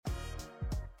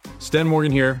Sten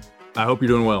Morgan here. I hope you're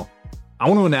doing well. I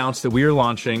want to announce that we are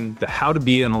launching the How to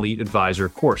Be an Elite Advisor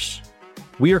course.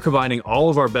 We are combining all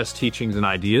of our best teachings and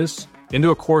ideas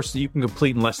into a course that you can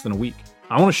complete in less than a week.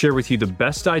 I want to share with you the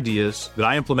best ideas that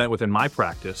I implement within my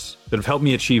practice that have helped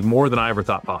me achieve more than I ever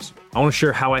thought possible. I want to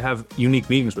share how I have unique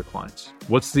meetings with clients.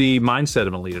 What's the mindset of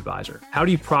an elite advisor? How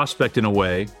do you prospect in a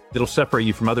way that'll separate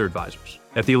you from other advisors?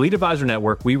 At the Elite Advisor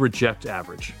Network, we reject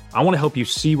average. I want to help you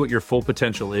see what your full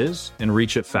potential is and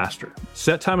reach it faster.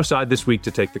 Set time aside this week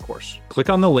to take the course. Click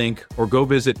on the link or go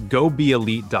visit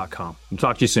gobeelite.com. I'll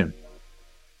talk to you soon.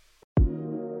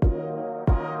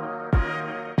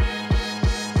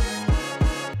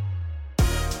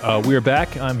 We are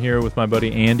back. I'm here with my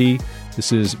buddy Andy.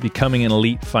 This is Becoming an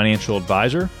Elite Financial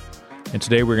Advisor. And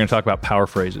today we're going to talk about power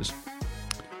phrases.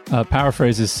 Power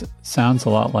phrases sounds a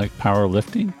lot like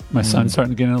powerlifting. My son's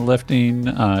starting to get into lifting.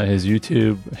 His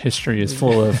YouTube history is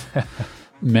full of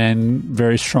men,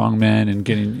 very strong men,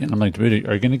 and I'm like, dude,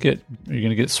 are you going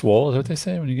to get swole? Is that what they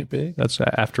say when you get big? That's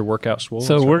after workout swole.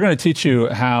 So we're going to teach you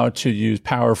how to use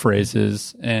power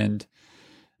phrases, and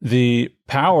the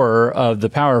power of the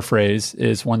power phrase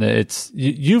is one that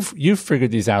you've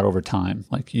figured these out over time.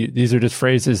 Like these are just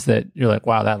phrases that you're like,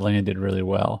 wow, that landed really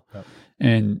well. Yep.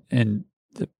 And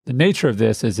the nature of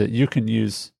this is that you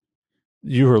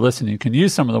who are listening can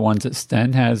use some of the ones that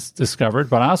Sten has discovered,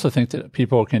 but I also think that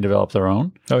people can develop their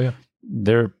own. Oh yeah.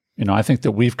 I think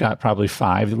that we've got probably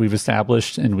 5 that we've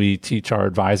established and we teach our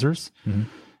advisors,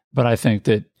 but I think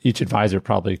that each advisor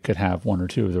probably could have 1 or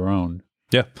 2 of their own.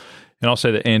 Yeah. And I'll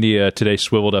say that Andy today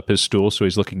swiveled up his stool, so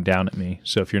he's looking down at me.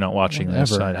 So if you're not watching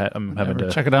this, I'm having to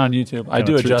check it out on YouTube. I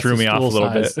do adjust threw me the off a little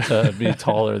bit to be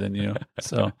taller than you.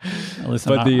 So at least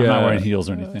I'm not wearing heels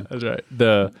or anything. That's right.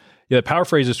 The power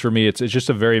phrases for me, it's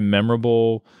just a very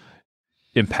memorable,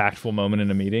 impactful moment in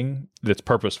a meeting that's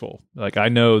purposeful. Like I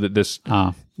know that this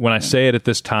when I say it at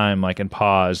this time, like and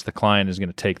pause, the client is going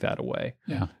to take that away.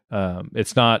 Yeah.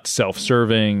 It's not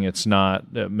self-serving. It's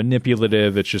not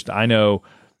manipulative. It's just I know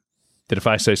that if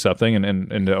I say something,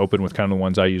 and to open with kind of the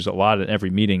ones I use a lot at every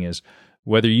meeting is,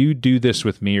 whether you do this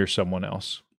with me or someone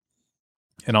else,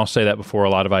 and I'll say that before a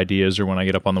lot of ideas or when I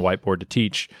get up on the whiteboard to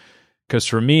teach, because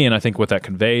for me, and I think what that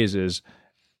conveys is,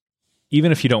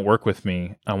 even if you don't work with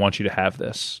me, I want you to have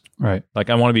this. Right. Like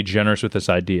I want to be generous with this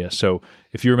idea. So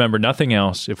if you remember nothing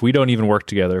else, if we don't even work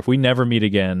together, if we never meet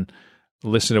again,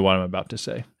 listen to what I'm about to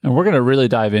say. And we're going to really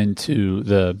dive into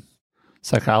the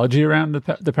psychology around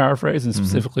the power phrase, and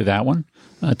specifically that one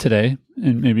today,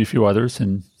 and maybe a few others.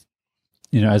 And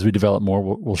as we develop more,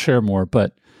 we'll share more.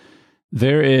 But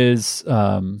there is,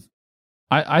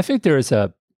 I think there's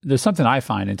something I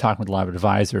find in talking with a lot of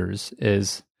advisors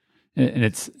is, and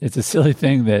it's a silly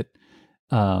thing that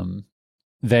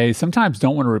they sometimes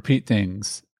don't want to repeat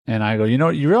things. And I go,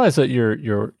 you realize that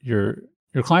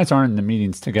your clients aren't in the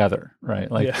meetings together,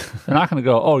 right? Like they're not going to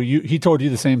go, oh, he told you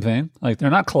the same thing. Like they're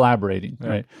not collaborating,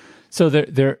 right? So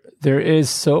there is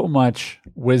so much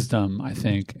wisdom, I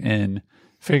think, in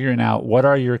figuring out what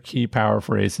are your key power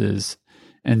phrases,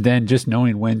 and then just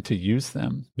knowing when to use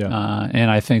them. Yeah. And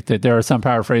I think that there are some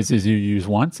power phrases you use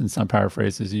once, and some power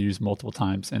phrases you use multiple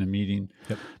times in a meeting.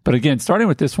 Yep. But again, starting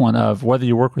with this one of whether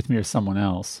you work with me or someone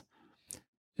else,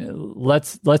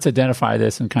 let's identify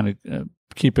this and kind of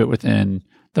keep it within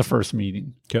the first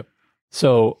meeting. Yep.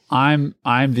 So I'm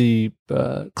the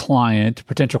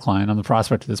potential client, I'm the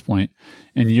prospect at this point,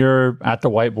 and you're at the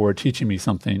whiteboard teaching me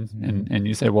something, and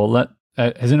you say, well,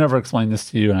 has anyone ever explained this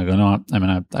to you? And I go, no, I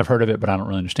mean, I've heard of it, but I don't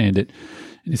really understand it.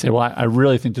 And you say, well, I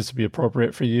really think this would be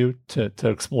appropriate for you to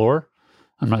explore.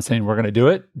 I'm not saying we're going to do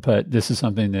it, but this is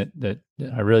something that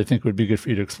I really think would be good for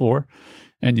you to explore.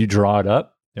 And you draw it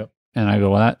up. Yep. And I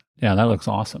go, well, that looks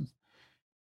awesome.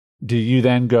 Do you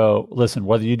then go, listen,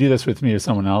 whether you do this with me or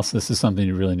someone else, this is something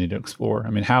you really need to explore? I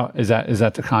mean, how is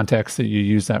that the context that you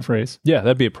use that phrase? Yeah,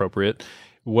 that'd be appropriate.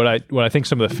 What I think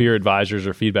some of the fear advisors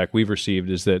or feedback we've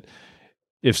received is that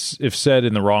if said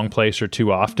in the wrong place or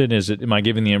too often, am I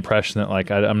giving the impression that like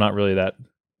I'm not really that,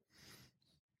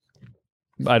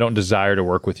 I don't desire to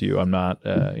work with you. I'm not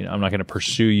I'm not going to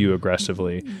pursue you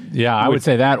aggressively. Yeah, I would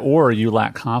say that, or you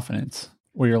lack confidence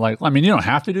where you're like, I mean, you don't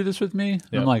have to do this with me.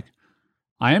 Yep. I'm like,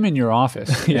 I am in your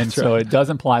office. And so it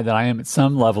does imply that I am at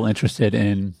some level interested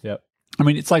in, I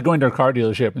mean, it's like going to a car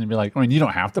dealership and be like, I mean, you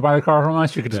don't have to buy the car from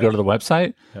us. You could just go to the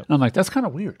website. Yep. And I'm like, that's kind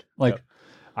of weird. Like,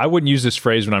 I wouldn't use this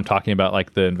phrase when I'm talking about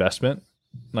like the investment.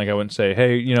 Like I wouldn't say,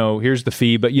 hey, here's the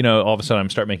fee, but all of a sudden I'm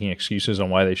start making excuses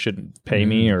on why they shouldn't pay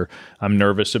me, or I'm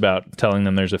nervous about telling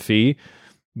them there's a fee.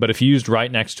 But if used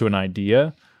right next to an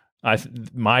idea,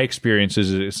 my experience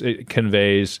is it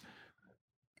conveys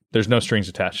there's no strings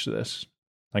attached to this.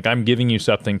 Like, I'm giving you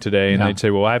something today, and they'd say,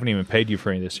 well, I haven't even paid you for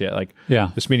any of this yet. Like,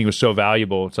 this meeting was so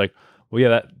valuable. It's like, well,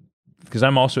 yeah, because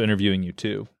I'm also interviewing you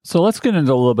too. So let's get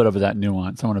into a little bit of that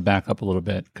nuance. I want to back up a little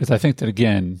bit because I think that,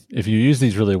 again, if you use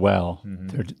these really well,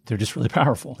 they're just really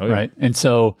powerful, right? And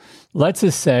so let's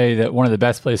just say that one of the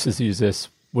best places to use this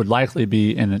would likely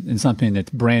be in something that's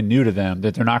brand new to them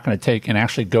that they're not going to take and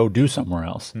actually go do somewhere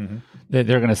else. They're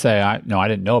going to say, no, I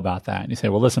didn't know about that. And you say,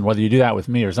 well, listen, whether you do that with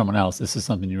me or someone else, this is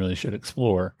something you really should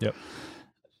explore. Yep.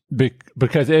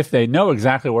 Because if they know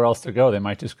exactly where else to go, they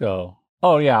might just go,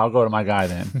 oh yeah, I'll go to my guy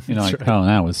then. Like, right. Oh,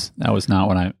 that was not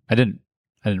what I didn't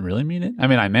really mean it. I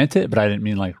mean, I meant it, but I didn't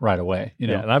mean like right away.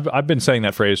 Yeah, and I've been saying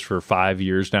that phrase for 5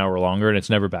 years now or longer, and it's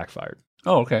never backfired.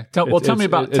 Oh, okay. Tell me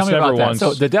about that.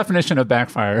 So the definition of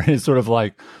backfire is sort of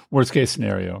like worst case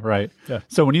scenario, right? Yeah.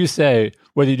 So when you say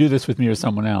whether you do this with me or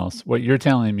someone else, what you're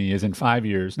telling me is in 5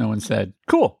 years, no one said,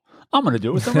 "Cool, I'm going to do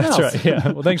it with someone else." That's right.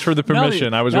 Yeah. Well, thanks for the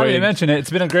permission. I was waiting. Now you mention it.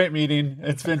 It's been a great meeting.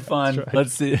 It's been fun. Right.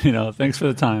 Let's see. Thanks for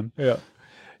the time. Yeah.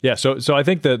 Yeah. So I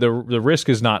think the risk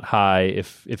is not high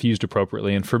if used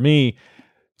appropriately. And for me,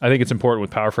 I think it's important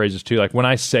with power phrases too. Like when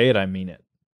I say it, I mean it.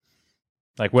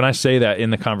 Like when I say that in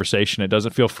the conversation, it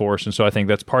doesn't feel forced. And so I think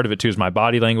that's part of it too, is my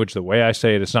body language, the way I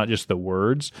say it. It's not just the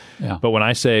words. Yeah. But when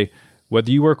I say,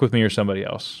 whether you work with me or somebody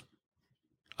else,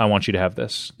 I want you to have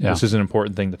this. Yeah. This is an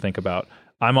important thing to think about.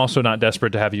 I'm also not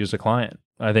desperate to have you as a client.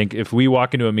 I think if we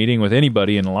walk into a meeting with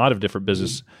anybody in a lot of different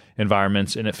business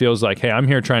environments and it feels like, hey, I'm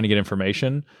here trying to get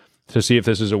information to see if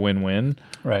this is a win-win,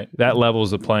 right? That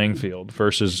levels the playing field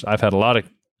versus I've had a lot of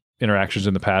interactions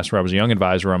in the past where I was a young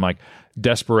advisor where I'm like,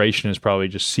 desperation is probably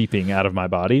just seeping out of my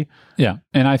body. Yeah.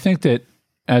 And I think that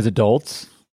as adults,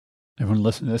 everyone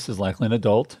listening to this is likely an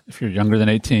adult. If you're younger than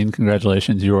 18,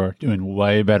 congratulations. You are doing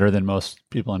way better than most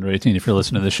people under 18 if you're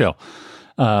listening to the show.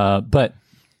 But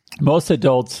most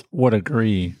adults would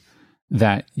agree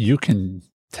that you can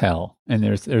tell. And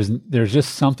there's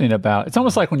just something about, it's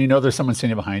almost like when there's someone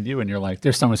standing behind you and you're like,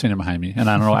 there's someone standing behind me. And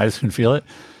I don't know, I just can feel it.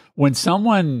 When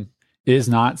someone is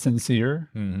not sincere,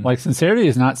 like sincerity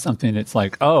is not something that's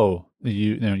like, oh,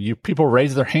 you people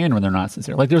raise their hand when they're not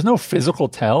sincere. Like there's no physical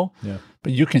tell,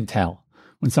 but you can tell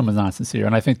when someone's not sincere.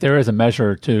 And I think there is a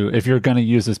measure to, if you're going to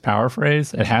use this power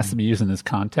phrase, it has to be used in this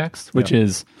context, which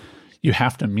is you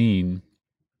have to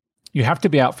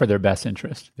be out for their best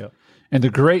interest. Yep. And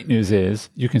the great news is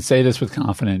you can say this with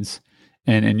confidence,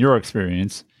 and in your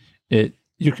experience,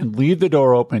 you can leave the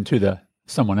door open to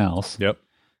someone else. Yep.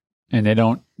 And they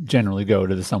don't generally go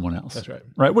to the someone else. That's right.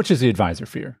 Right, which is the advisor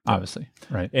fear, obviously.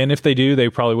 Right. And if they do, they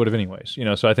probably would have anyways.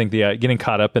 So I think the getting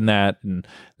caught up in that and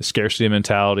the scarcity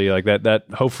mentality, like that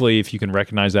hopefully if you can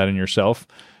recognize that in yourself,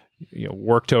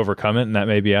 work to overcome it. And that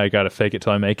maybe I got to fake it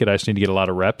till I make it. I just need to get a lot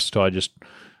of reps till I just,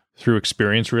 through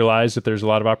experience, realize that there's a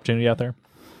lot of opportunity out there.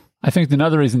 I think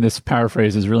another reason this power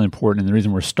phrase is really important, and the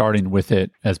reason we're starting with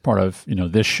it as part of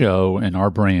this show and our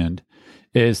brand,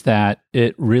 is that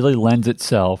it really lends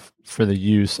itself for the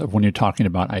use of when you're talking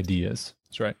about ideas.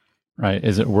 That's right. Right.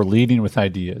 Is that we're leading with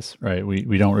ideas, right?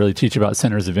 We don't really teach about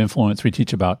centers of influence. We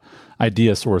teach about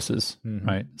idea sources,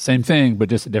 right? Same thing, but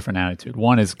just a different attitude.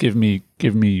 One is give me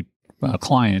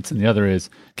clients, and the other is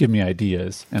give me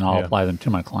ideas, and I'll apply them to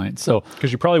my clients. So,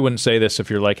 because you probably wouldn't say this if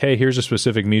you're like, hey, here's a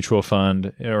specific mutual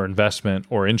fund or investment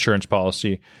or insurance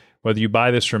policy, whether you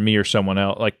buy this from me or someone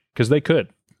else, like, because they could.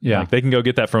 Yeah. Like they can go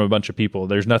get that from a bunch of people.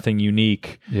 There's nothing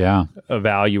unique, a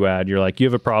value add. You're like, you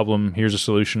have a problem, here's a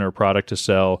solution or a product to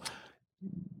sell.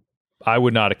 I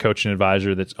would not coach an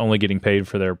advisor that's only getting paid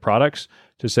for their products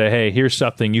to say, hey, here's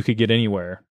something you could get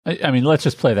anywhere. I mean, let's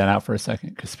just play that out for a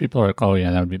second, because people are like, oh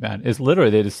yeah, that would be bad. It's literally,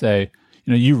 they just say,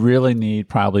 you really need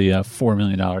probably a $4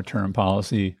 million term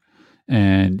policy.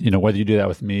 And, whether you do that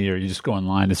with me or you just go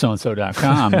online to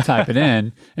soandso.com and type it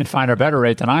in and find a better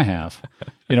rate than I have,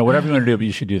 whatever you want to do, but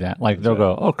you should do that. Like they'll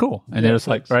go, oh, cool. And they're just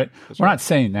like, right. We're not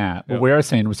saying that. What we are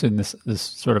saying was in this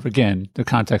sort of, again, the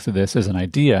context of this is an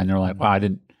idea. And they're like, wow, I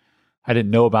didn't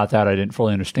know about that. I didn't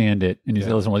fully understand it. And you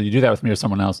say, listen, whether you do that with me or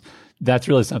someone else, that's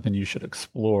really something you should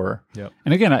explore. Yep.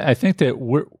 And again, I think that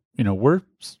we're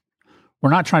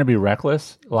not trying to be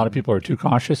reckless. A lot of people are too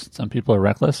cautious. Some people are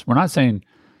reckless. We're not saying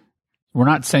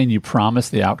you promise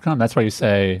the outcome. That's why you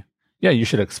say, yeah, you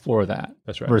should explore that.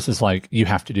 That's right. Versus like, you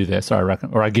have to do this, or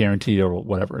I guarantee, or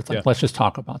whatever. It's like, let's just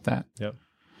talk about that. Yep.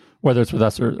 Whether it's with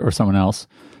us or someone else.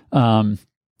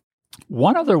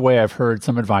 One other way I've heard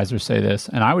some advisors say this,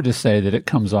 and I would just say that it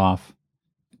comes off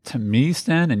to me,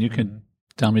 Sten, and you can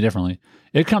tell me differently.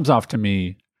 It comes off to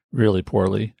me really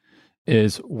poorly,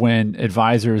 is when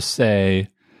advisors say,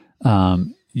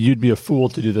 you'd be a fool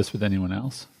to do this with anyone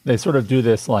else. They sort of do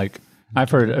this like, I've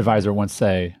heard an advisor once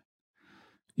say,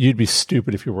 you'd be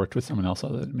stupid if you worked with someone else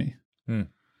other than me. Hmm.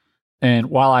 And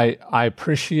while I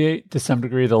appreciate to some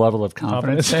degree the level of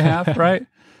confidence they have, right?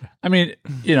 I mean,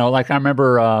 like I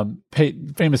remember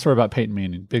famous story about Peyton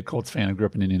Manning, big Colts fan. I grew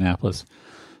up in Indianapolis.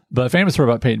 But famous story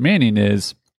about Peyton Manning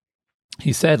is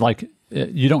he said, like,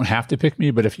 you don't have to pick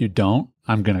me, but if you don't,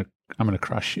 I'm gonna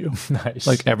crush you. Nice.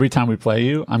 Like every time we play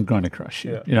you, I'm going to crush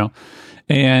you.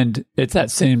 And it's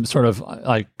that same sort of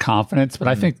like confidence. But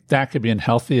I think that could be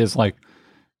unhealthy as like,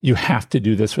 you have to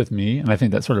do this with me. And I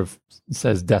think that sort of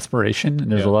says desperation.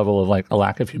 And there's a level of like a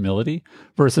lack of humility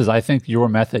versus I think your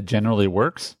method generally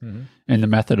works. And the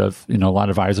method of, a lot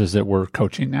of advisors that we're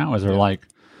coaching now is they're like,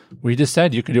 we just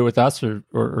said you can do it with us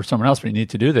or someone else, but you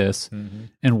need to do this.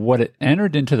 And what it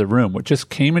entered into the room, what just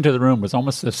came into the room was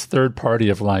almost this third party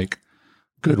of like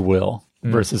goodwill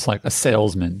versus like a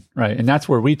salesman, right? And that's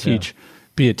where we teach,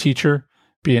 be a teacher,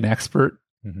 be an expert,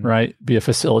 right? Be a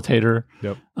facilitator,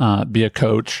 be a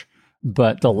coach.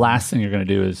 But the last thing you're going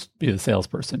to do is be the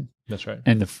salesperson. That's right.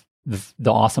 And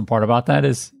the awesome part about that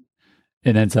is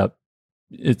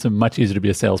it's much easier to be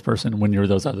a salesperson when you're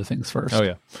those other things first. Oh,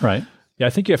 yeah. Right. Yeah, I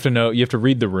think you have to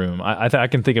read the room. I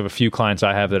can think of a few clients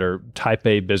I have that are type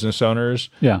A business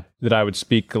owners that I would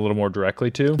speak a little more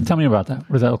directly to. Tell me about that.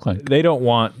 What does that look like? They don't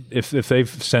want, if they've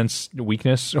sensed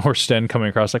weakness or Sten coming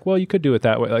across like, well, you could do it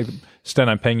that way. Like, Sten,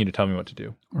 I'm paying you to tell me what to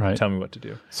do. Right. Tell me what to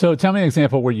do. So tell me an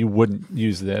example where you wouldn't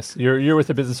use this. You're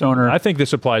with a business owner. I think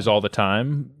this applies all the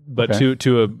time, but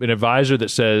to an advisor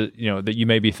that says, that you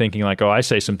may be thinking like, oh, I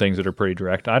say some things that are pretty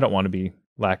direct. I don't want to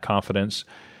lack confidence.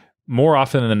 More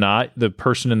often than not, the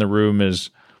person in the room is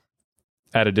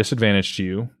at a disadvantage to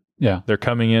you. Yeah. They're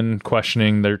coming in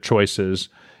questioning their choices.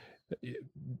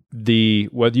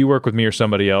 Whether you work with me or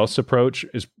somebody else approach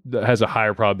has a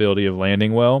higher probability of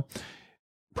landing well.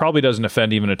 Probably doesn't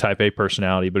offend even a type A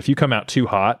personality, but if you come out too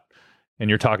hot and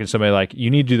you're talking to somebody like, you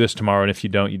need to do this tomorrow, and if you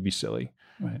don't, you'd be silly.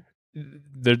 Right.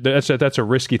 That's a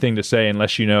risky thing to say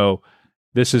unless you know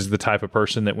this is the type of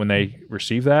person that when they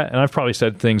receive that, and I've probably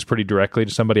said things pretty directly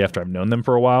to somebody after I've known them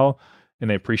for a while and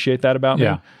they appreciate that about me.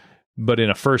 But in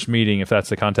a first meeting, if that's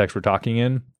the context we're talking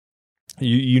in,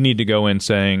 you need to go in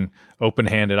saying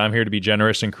open-handed, I'm here to be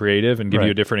generous and creative and give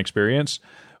you a different experience,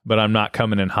 but I'm not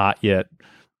coming in hot yet,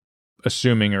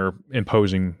 assuming or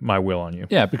imposing my will on you.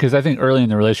 Yeah, because I think early in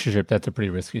the relationship, that's a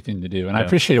pretty risky thing to do. And I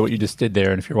appreciate what you just did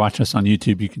there. And if you're watching us on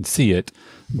YouTube, you can see it.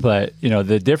 But,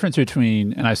 the difference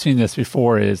between, and I've seen this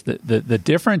before, is the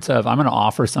difference of I'm going to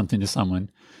offer something to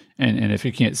someone. And if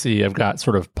you can't see, I've got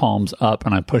sort of palms up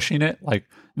and I'm pushing it. Like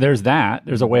there's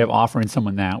a way of offering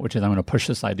someone that, which is I'm going to push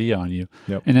this idea on you.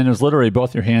 And then there's literally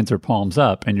both your hands are palms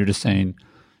up and you're just saying,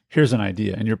 here's an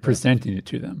idea, and you're presenting it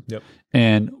to them.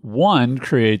 And one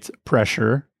creates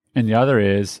pressure, and the other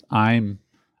is I'm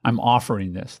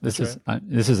offering this. This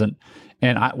isn't.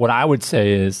 And what I would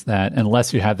say is that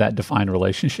unless you have that defined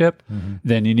relationship,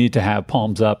 then you need to have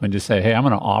palms up and just say, hey, I'm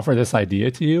going to offer this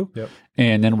idea to you,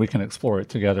 and then we can explore it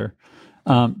together.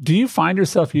 Do you find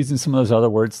yourself using some of those other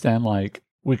words, Stan? Like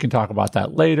we can talk about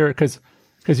that later, because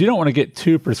you don't want to get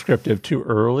too prescriptive too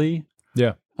early.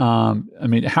 Yeah. I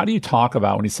mean, how do you talk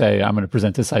about when you say, I'm going to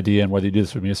present this idea and whether you do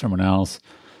this with me or someone else?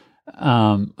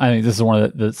 I think this is one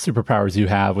of the superpowers you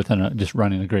have within just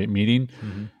running a great meeting.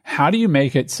 How do you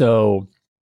make it so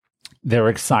they're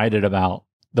excited about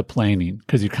the planning?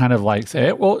 Because you kind of like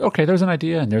say, well, okay, there's an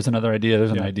idea and there's another idea. There's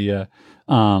an idea.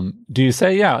 Do you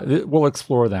say, we'll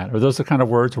explore that? Are those the kind of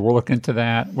words, or we'll look into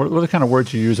that? What are the kind of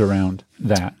words you use around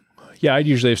that? Yeah, I'd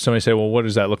usually, if somebody say, well, what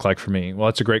does that look like for me? Well,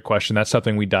 that's a great question. That's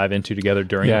something we dive into together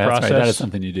during the process. Right. That is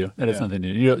something you do. That is something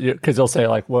you do. Because they'll say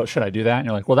like, well, should I do that? And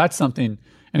you're like, well, that's something.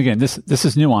 And again, this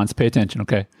is nuance. Pay attention,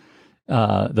 okay?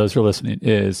 Those who are listening,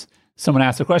 is someone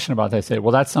asks a question about that, they say,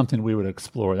 well, that's something we would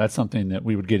explore. That's something that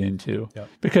we would get into.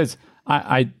 Because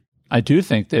I do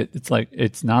think that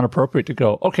it's not appropriate to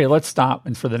go, okay, let's stop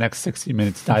and for the next 60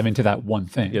 minutes dive into that one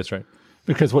thing. That's right.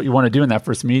 Because what you want to do in that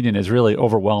first meeting is really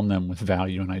overwhelm them with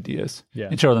value and ideas,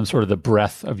 and show them sort of the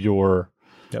breadth of your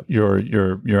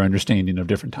understanding of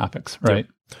different topics, right?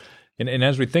 And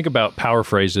as we think about power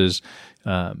phrases,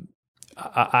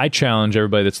 I challenge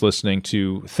everybody that's listening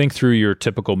to think through your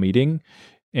typical meeting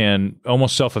and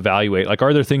almost self-evaluate. Like,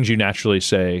 are there things you naturally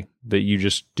say that you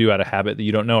just do out of habit that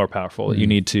you don't know are powerful, that you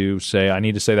need to say, I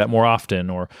need to say that more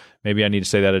often, or maybe I need to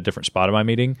say that at a different spot of my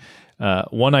meeting?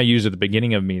 One I use at the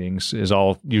beginning of meetings is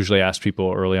I'll usually ask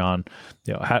people early on,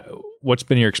 what's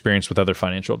been your experience with other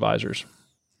financial advisors?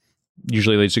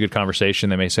 Usually leads to a good conversation.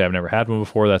 They may say, I've never had one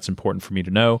before. That's important for me to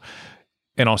know.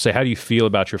 And I'll say, how do you feel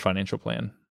about your financial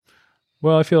plan?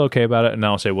 Well, I feel okay about it. And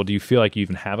I'll say, well, do you feel like you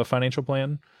even have a financial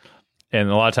plan? And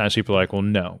a lot of times people are like, well,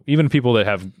 no. Even people that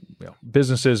have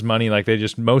businesses, money, like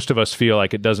most of us feel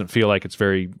like it doesn't feel like it's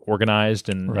very organized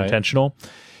and intentional.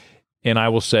 And I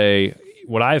will say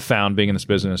what I've found being in this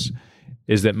business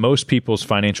is that most people's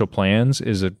financial plans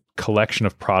is a collection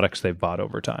of products they've bought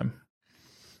over time.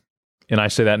 And I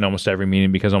say that in almost every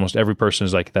meeting because almost every person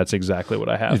is like, that's exactly what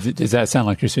I have. Does that sound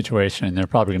like your situation? And they're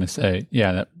probably going to say,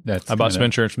 yeah, that's... I bought some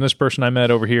insurance from this person I met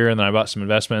over here, and then I bought some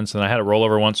investments, and I had a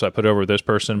rollover once, so I put it over with this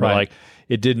person. But like,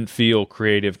 it didn't feel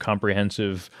creative,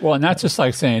 comprehensive. Well, and that's just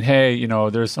like saying, hey,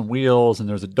 there's some wheels, and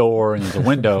there's a door, and there's a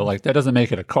window. Like, that doesn't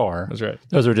make it a car. That's right.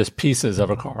 Those are just pieces of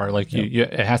a car. Like,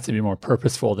 it has to be more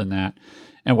purposeful than that.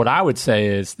 And what I would say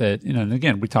is that, and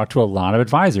again, we talk to a lot of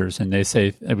advisors, and we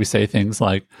say things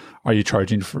like, are you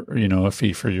charging for, a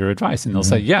fee for your advice? And they'll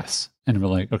say yes. And we're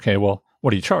like, okay, well,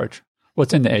 what do you charge?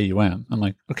 What's in the AUM? I'm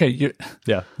like, okay,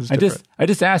 I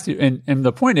just asked you. And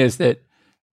the point is that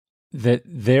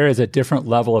there is a different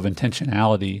level of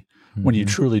intentionality when you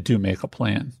truly do make a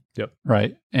plan. Yep.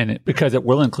 Right. And because it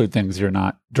will include things you're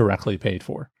not directly paid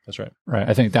for. That's right. Right.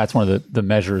 I think that's one of the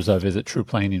measures of, is it true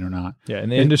planning or not? Yeah.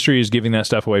 And the industry is giving that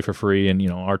stuff away for free. And,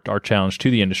 our challenge to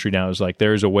the industry now is like,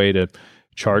 there's a way to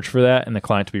charge for that and the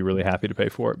client to be really happy to pay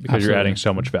for it because you're adding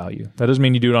so much value. That doesn't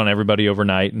mean you do it on everybody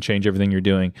overnight and change everything you're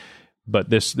doing. But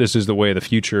this is the way of the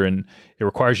future. And it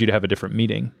requires you to have a different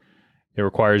meeting. It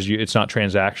requires you, it's not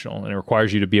transactional, and it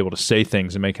requires you to be able to say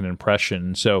things and make an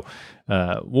impression. So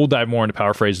we'll dive more into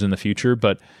power phrases in the future,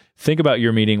 but think about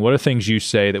your meeting. What are things you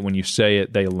say that when you say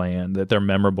it, they land, that they're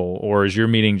memorable? Or is your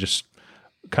meeting just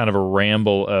kind of a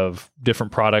ramble of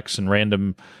different products and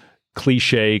random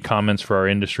cliche comments for our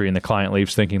industry, and the client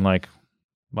leaves thinking like,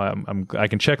 I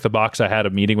can check the box. I had a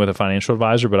meeting with a financial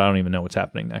advisor, but I don't even know what's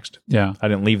happening next. Yeah. I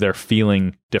didn't leave there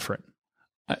feeling different.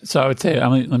 So I would say,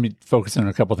 let me focus on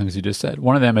a couple of things you just said.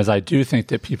 One of them is I do think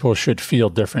that people should feel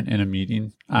different in a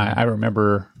meeting. I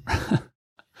remember,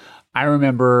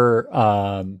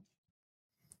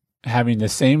 having the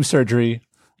same surgery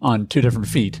on 2 different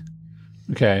feet.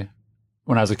 Okay,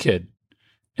 when I was a kid,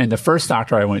 and the first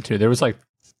doctor I went to, there was like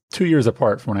 2 years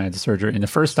apart from when I had the surgery, and the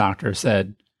first doctor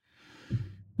said,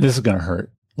 "This is going to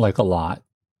hurt like a lot."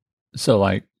 So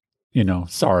like,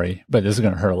 sorry, but this is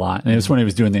going to hurt a lot. And it was when he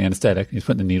was doing the anesthetic. He was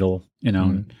putting the needle,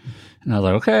 and I was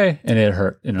like, okay. And it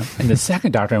hurt, And the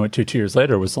second doctor I went to 2 years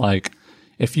later was like,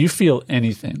 if you feel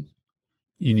anything,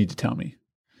 you need to tell me.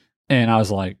 And I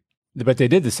was like, but they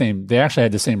did the same. They actually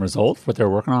had the same result, what they were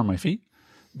working on my feet.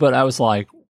 But I was like,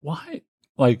 why?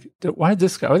 Like, why did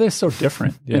this guy? Why are they so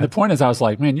different? Yeah. And the point is, I was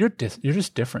like, man, you're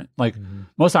just different. Like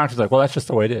most doctors are like, well, that's just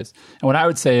the way it is. And what I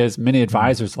would say is many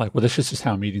advisors are like, well, this is just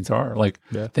how meetings are. Like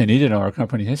they need to know our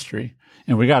company history.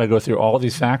 And we got to go through all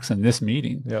these facts in this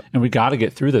meeting. Yep. And we got to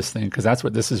get through this thing because that's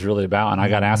what this is really about. And I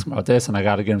got to ask them about this, and I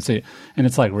got to get them to see. And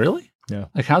it's like, really? Yeah.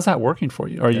 Like, how's that working for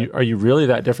you? Are you really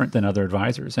that different than other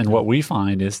advisors? And what we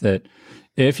find is that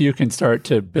if you can start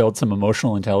to build some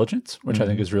emotional intelligence, which I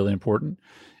think is really important,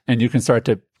 and you can start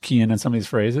to key in on some of these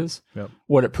phrases,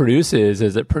 what it produces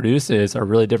is a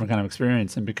really different kind of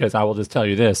experience. And because I will just tell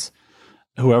you this,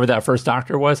 whoever that first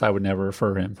doctor was, I would never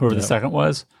refer him. Whoever the second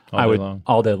was,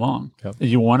 all day long. Yep.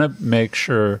 You want to make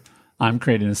sure I'm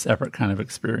creating a separate kind of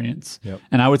experience. Yep.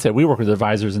 And I would say we work with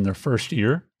advisors in their first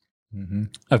year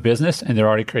of business, and they're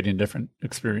already creating a different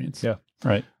experience. Yeah.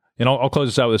 Right. And I'll close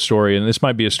this out with a story. And this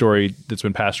might be a story that's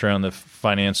been passed around the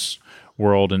finance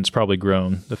world, and it's probably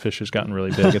grown. The fish has gotten really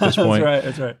big at this point.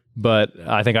 That's right. But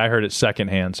I think I heard it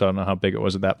secondhand, so I don't know how big it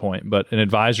was at that point. But an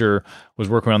advisor was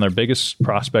working on their biggest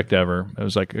prospect ever. It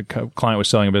was like a client was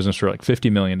selling a business for like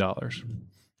 $50 million. And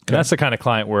that's the kind of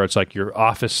client where it's like your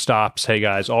office stops, hey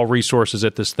guys, all resources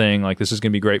at this thing, like this is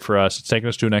going to be great for us. It's taking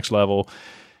us to a next level.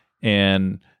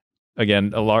 And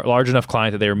again, a large enough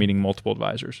client that they were meeting multiple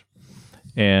advisors.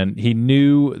 And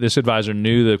this advisor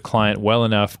knew the client well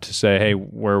enough to say, hey,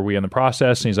 where are we in the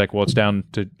process? And he's like, well, it's down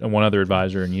to one other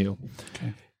advisor and you.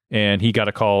 Okay. And he got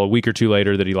a call a week or two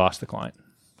later that he lost the client.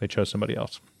 They chose somebody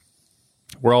else.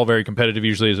 We're all very competitive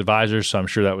usually as advisors, so I'm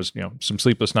sure that was some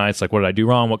sleepless nights, like what did I do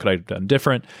wrong? What could I have done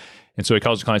different? And so he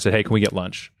calls the client and said, hey, can we get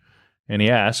lunch? And he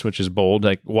asked, which is bold,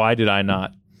 like, why did I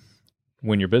not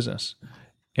win your business?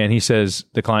 And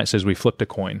the client says, we flipped a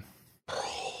coin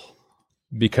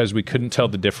because we couldn't tell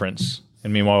the difference.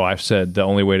 And me and my wife said the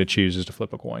only way to choose is to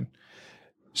flip a coin.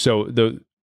 So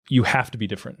you have to be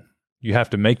different. You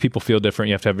have to make people feel different.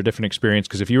 You have to have a different experience,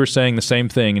 because if you were saying the same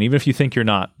thing, and even if you think you're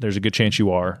not, there's a good chance you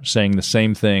are saying the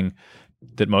same thing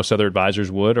that most other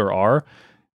advisors would or are.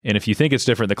 And if you think it's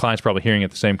different, the client's probably hearing it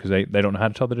the same because they don't know how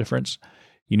to tell the difference.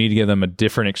 You need to give them a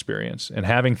different experience. And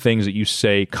having things that you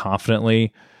say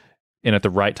confidently and at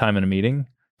the right time in a meeting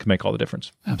can make all the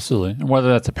difference. Absolutely. And whether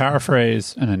that's a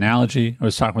paraphrase, an analogy. I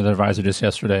was talking with an advisor just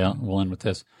yesterday. We'll end with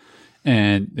this.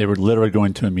 And they were literally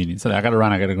going to a meeting. So I got to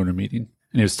run. I got to go to a meeting.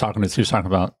 And he was talking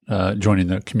about joining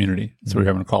the community. So we were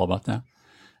having a call about that.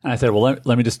 And I said, well,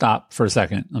 let me just stop for a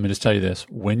second. Let me just tell you this.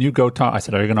 When you go talk, I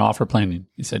said, are you going to offer planning?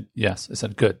 He said, yes. I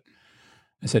said, good.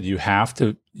 I said, you have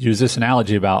to use this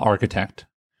analogy about architect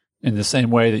in the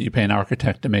same way that you pay an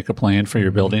architect to make a plan for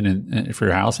your building and for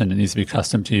your house, and it needs to be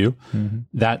custom to you.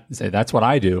 That's what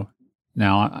I do.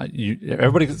 Now,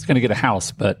 everybody's going to get a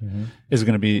house, but is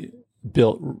going to be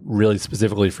built really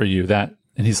specifically for you. And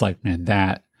he's like, man,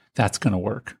 that's going to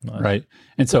work. Nice. Right.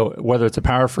 And so whether it's a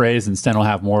paraphrase, and Sten will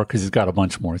have more because he's got a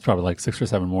bunch more. He's probably like 6 or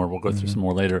 7 more. We'll go through some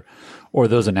more later. Or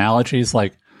those analogies,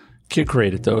 like get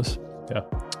great at those. Yeah.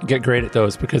 Get great at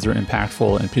those because they're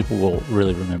impactful and people will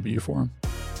really remember you for them.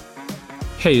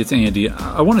 Hey, it's Andy.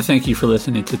 I want to thank you for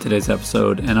listening to today's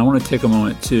episode. And I want to take a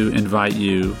moment to invite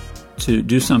you to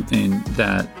do something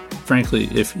that, frankly,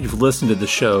 if you've listened to the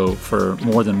show for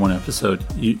more than one episode,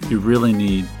 you really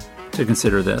need to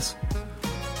consider this.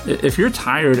 If you're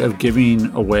tired of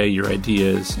giving away your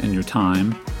ideas and your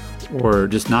time, or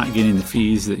just not getting the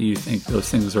fees that you think those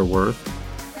things are worth,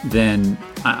 then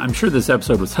I'm sure this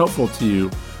episode was helpful to you.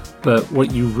 But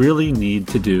what you really need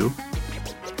to do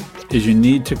is you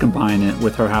need to combine it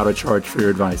with our How to Charge for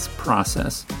Your Advice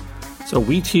process. So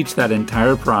we teach that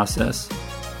entire process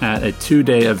at a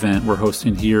 2-day event we're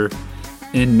hosting here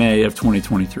in May of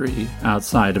 2023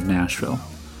 outside of Nashville.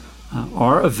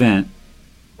 Our event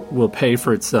will pay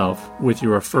for itself with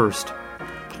your first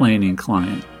planning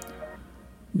client.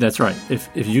 That's right.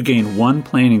 If you gain one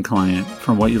planning client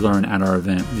from what you learn at our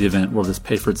event, the event will just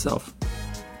pay for itself.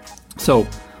 So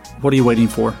what are you waiting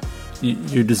for?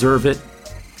 You deserve it.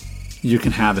 You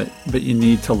can have it, but you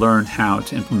need to learn how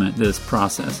to implement this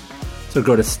process. So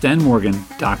go to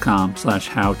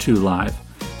stenmorgan.com/howtolive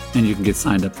and you can get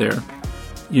signed up there.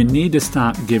 You need to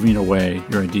stop giving away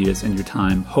your ideas and your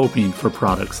time hoping for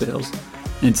product sales.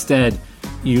 Instead,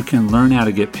 you can learn how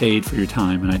to get paid for your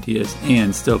time and ideas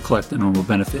and still collect the normal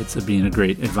benefits of being a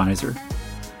great advisor.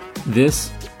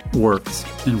 This works,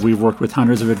 and we've worked with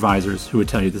hundreds of advisors who would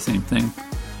tell you the same thing.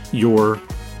 You're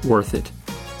worth it.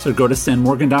 So go to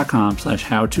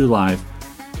stenmorgan.com/howtolive,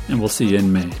 and we'll see you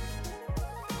in May.